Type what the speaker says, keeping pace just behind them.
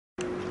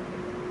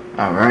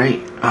Alright,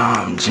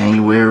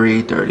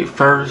 January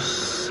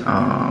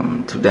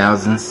 31st,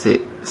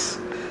 2006.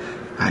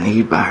 I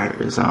need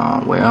buyers.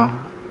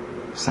 Well,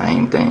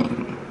 same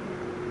thing.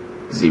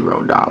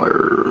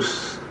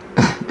 $0.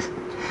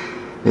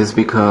 It's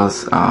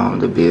because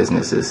the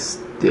business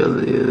still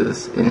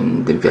is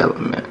in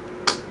development.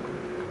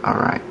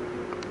 Alright.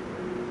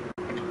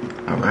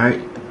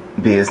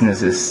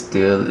 Business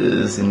still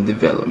is in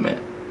development.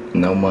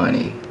 No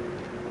money.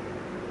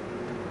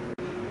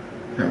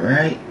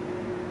 Alright.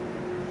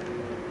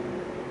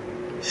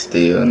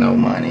 Still no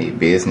money.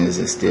 Business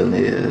still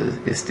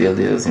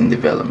is in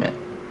development.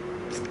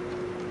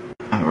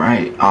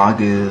 Alright,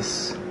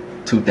 August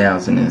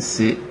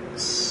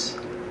 2006.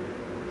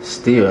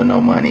 Still no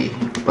money,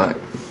 but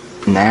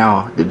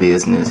now the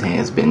business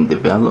has been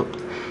developed,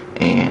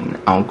 and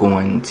I'm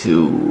going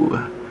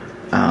to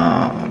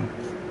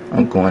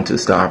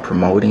start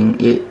promoting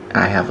it.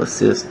 I have a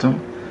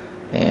system,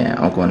 and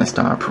I'm going to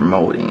start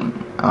promoting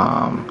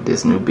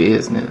this new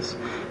business.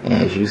 And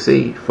as you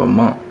see, for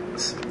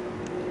months,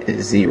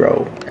 it's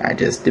zero. I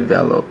just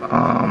developed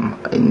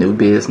a new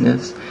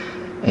business,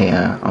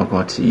 and I'm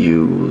going to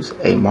use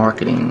a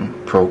marketing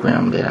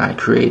program that I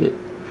created,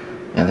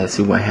 and let's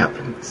see what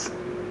happens.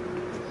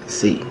 Let's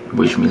see.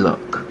 Wish me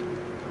luck.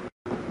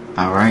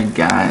 Alright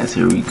guys,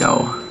 here we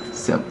go.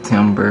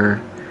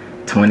 September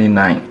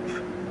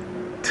 29th,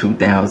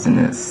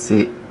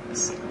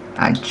 2006.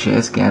 I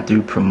just got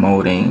through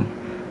promoting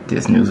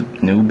this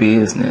new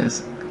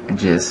business.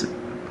 Just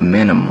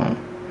minimum,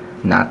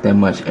 not that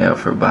much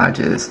effort, but I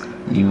just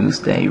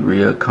used a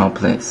real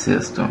complex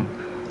system,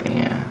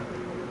 and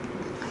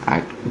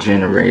I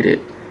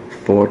generated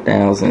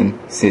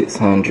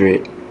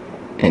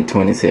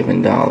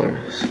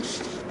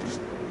 $4,627.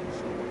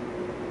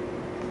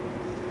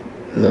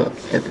 Look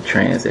at the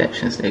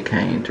transactions that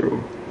came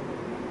through.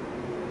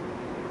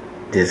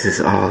 This is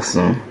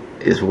awesome.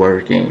 It's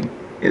working.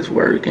 It's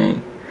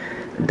working.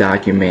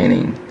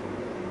 Documenting.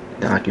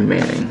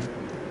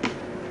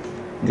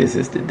 This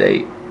is the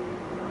date.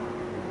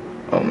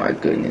 Oh my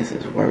goodness,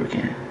 it's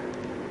working.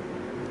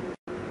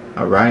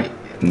 Alright,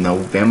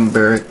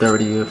 November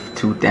 30th,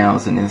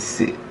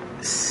 2006.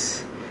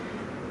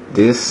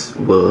 This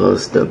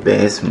was the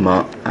best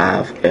month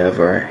I've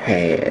ever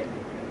had.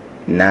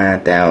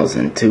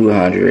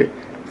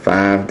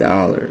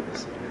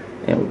 $9,205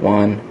 in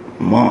 1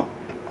 month.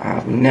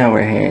 I've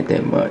never had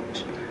that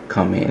much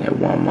come in at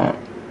 1 month,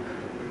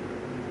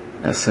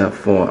 except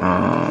for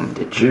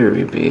the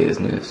jewelry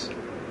business.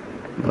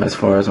 But as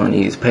far as on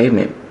these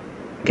payment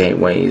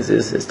gateways,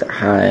 this is the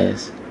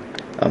highest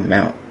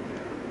amount.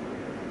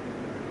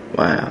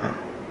 Wow.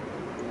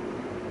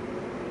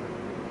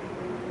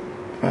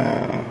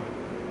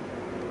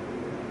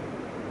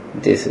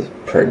 This is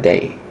per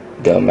day.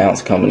 The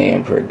amounts coming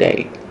in per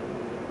day.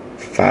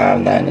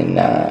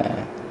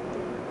 $5.99.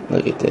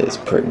 Look at this,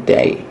 per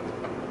day.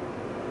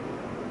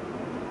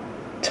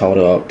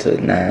 Total up to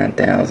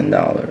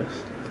 $9,000.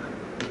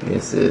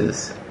 This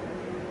is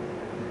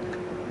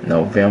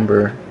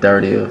November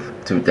 30th,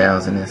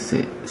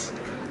 2006.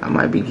 I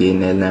might be getting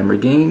that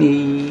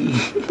Lamborghini.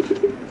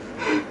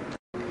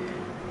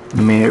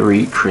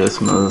 Merry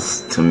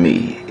Christmas to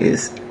me.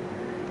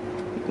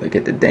 Look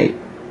at the date.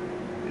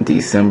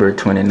 December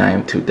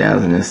 29th,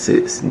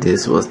 2006.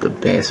 This was the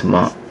best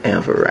month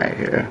ever right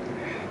here.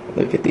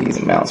 Look at these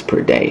amounts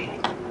per day.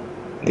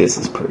 This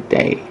is per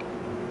day.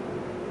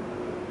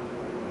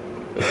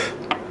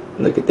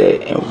 Look at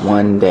that, in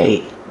 1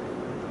 day.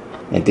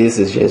 And this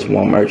is just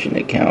one merchant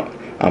account.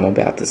 I'm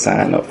about to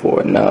sign up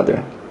for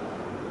another.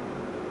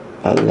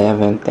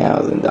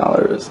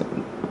 $11,000.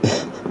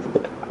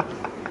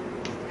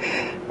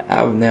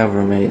 I've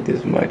never made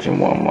this much in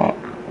 1 month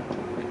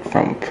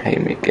from a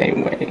payment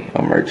gateway,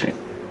 a merchant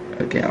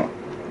account.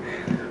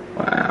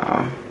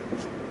 Wow.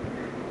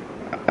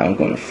 I'm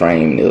gonna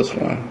frame this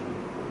one.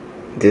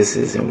 This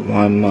is in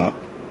 1 month.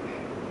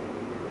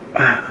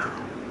 Wow.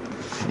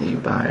 I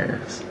need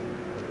buyers.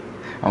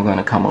 I'm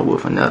gonna come up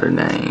with another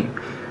name,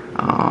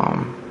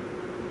 a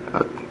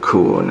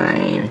cool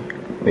name,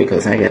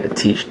 because I gotta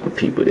teach the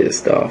people this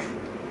stuff.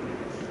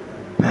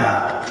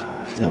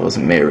 That was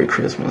a Merry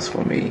Christmas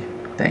for me.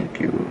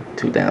 Thank you,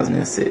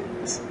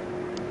 2006.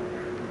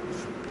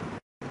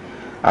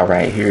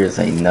 Alright, here's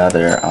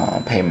another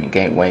payment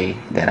gateway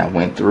that I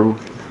went through,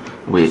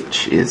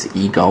 which is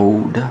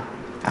eGold.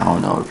 I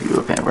don't know if you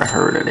have ever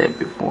heard of that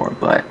before,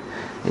 but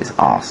it's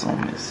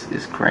awesome.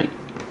 It's great.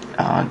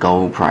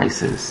 Gold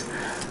prices.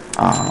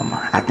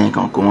 I think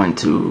I'm going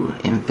to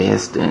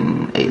invest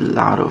in a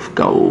lot of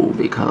gold,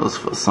 because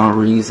for some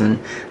reason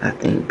I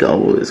think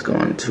gold is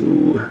going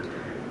to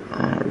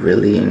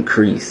really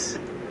increase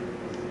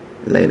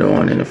later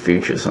on in the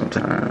future.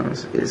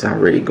 Sometimes it's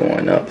already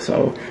going up.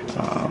 So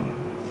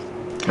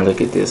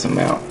look at this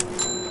amount.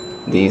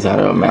 These are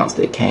the amounts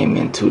that came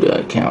into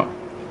the account.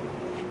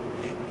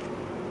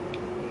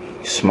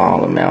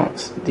 Small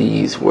amounts.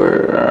 These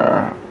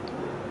were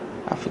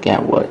I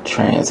forgot what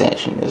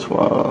transaction this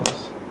was.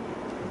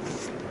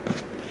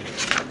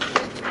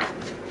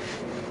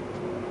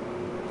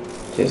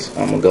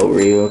 I'm gonna go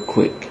real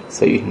quick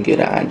so you can get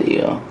an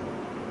idea.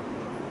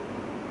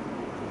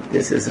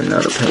 This is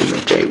another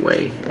payment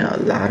gateway, and a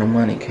lot of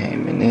money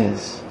came in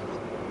this.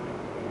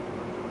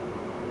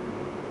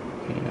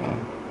 You know,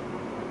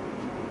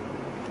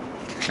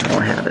 I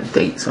don't have the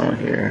dates on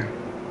here.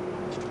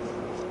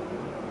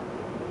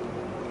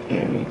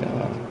 Here we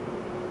go.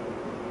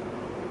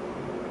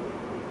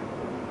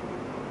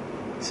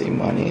 See,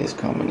 money is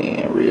coming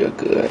in real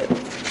good.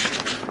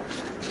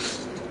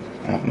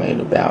 I've made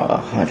about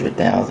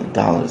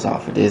 $100,000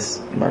 off of this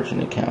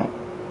merchant account.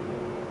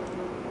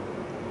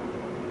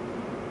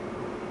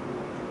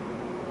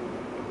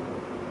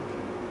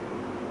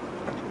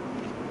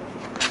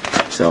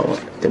 So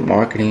the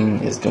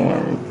marketing is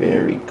doing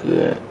very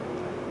good.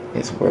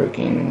 It's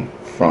working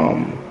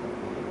from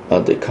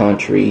other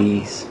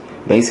countries.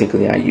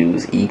 Basically, I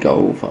use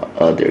Ego for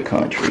other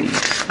countries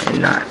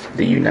and not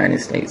the United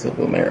States of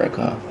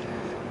America,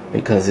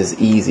 because it's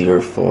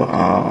easier for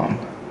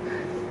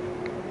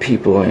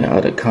people in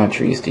other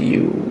countries to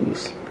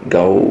use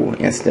gold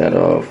instead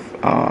of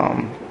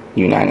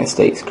United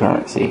States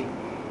currency.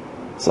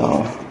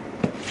 So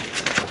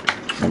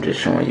I'm just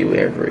showing you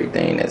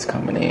everything that's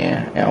coming in,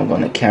 and I'm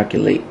going to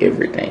calculate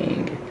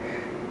everything.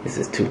 This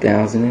is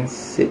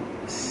 2006.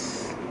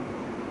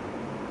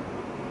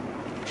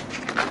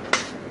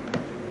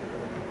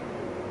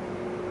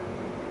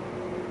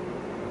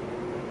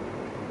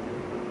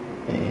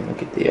 And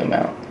look at the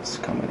amounts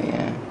coming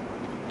in.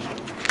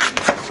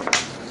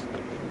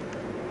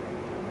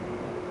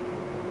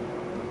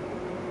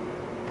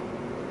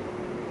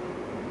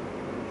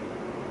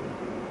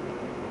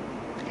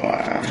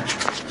 Wow.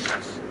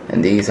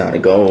 And these are the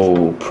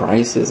gold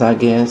prices, I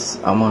guess.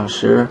 I'm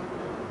unsure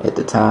at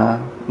the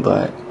time,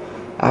 but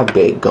I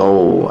bet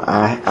gold,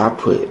 I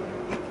put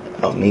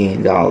 $1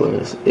 million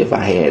if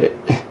I had it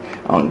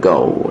on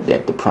gold,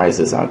 that the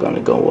prices are going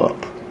to go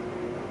up.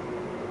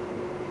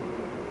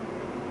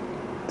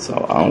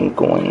 So I'm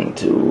going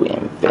to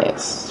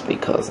invest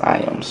because I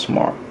am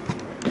smart.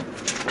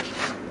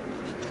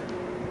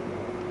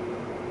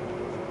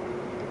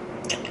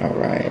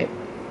 Alright,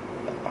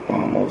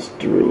 I'm almost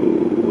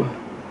through.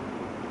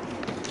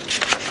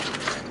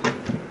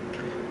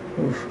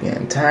 Oof,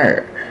 getting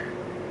tired.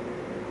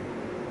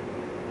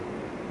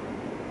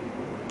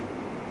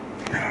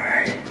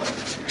 Alright,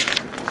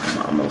 I'm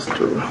almost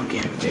through. I'm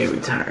getting very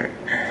tired.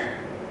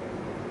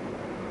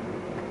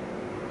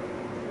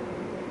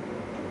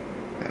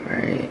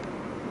 Alright,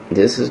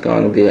 this is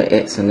going to be an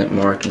excellent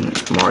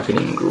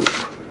marketing group.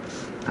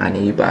 I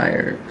need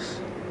buyers.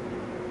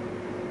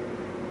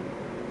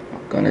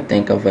 I'm going to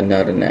think of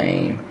another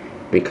name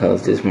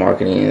because this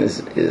marketing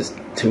is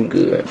too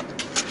good.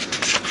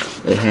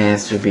 It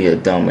has to be a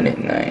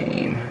dominant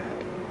name,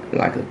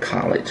 like a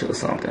college or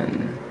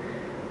something.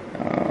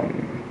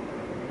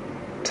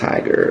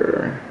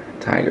 Tiger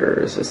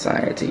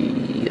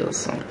Society or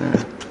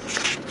something.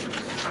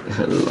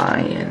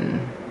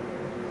 Lion.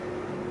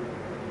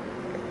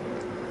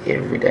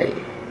 Every day.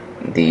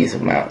 These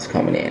amounts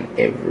coming in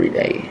every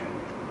day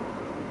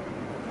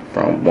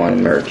from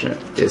one merchant.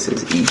 This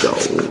is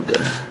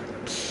eGold.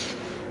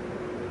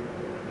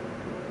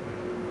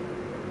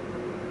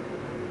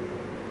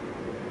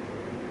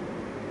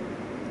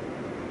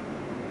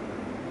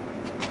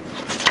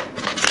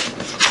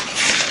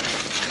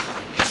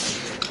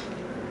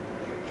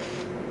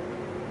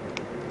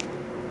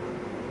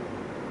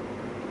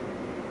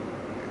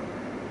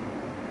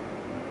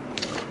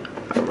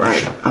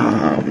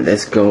 Alright,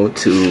 let's go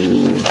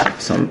to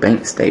some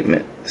bank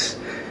statements.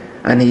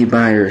 I need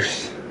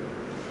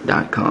buyers.com.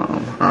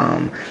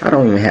 I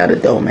don't even have the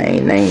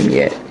domain name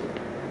yet,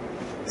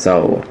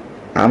 so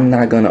I'm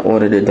not gonna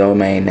order the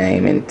domain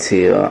name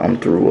until I'm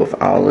through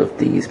with all of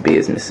these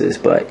businesses.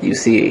 But you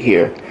see it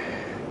here,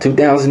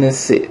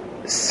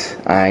 2006.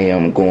 I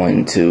am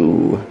going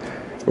to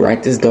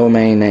write this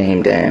domain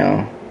name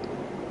down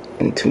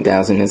in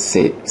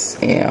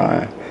 2006,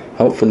 and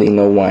hopefully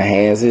no one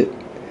has it.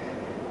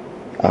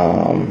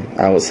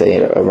 I would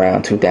say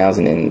around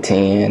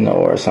 2010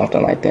 or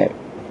something like that.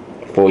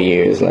 4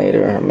 years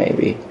later, or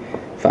maybe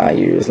 5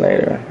 years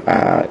later,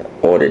 I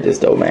ordered this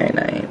domain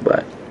name.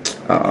 But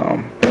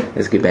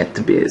let's get back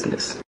to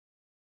business.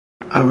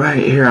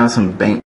 Alright, here are some bank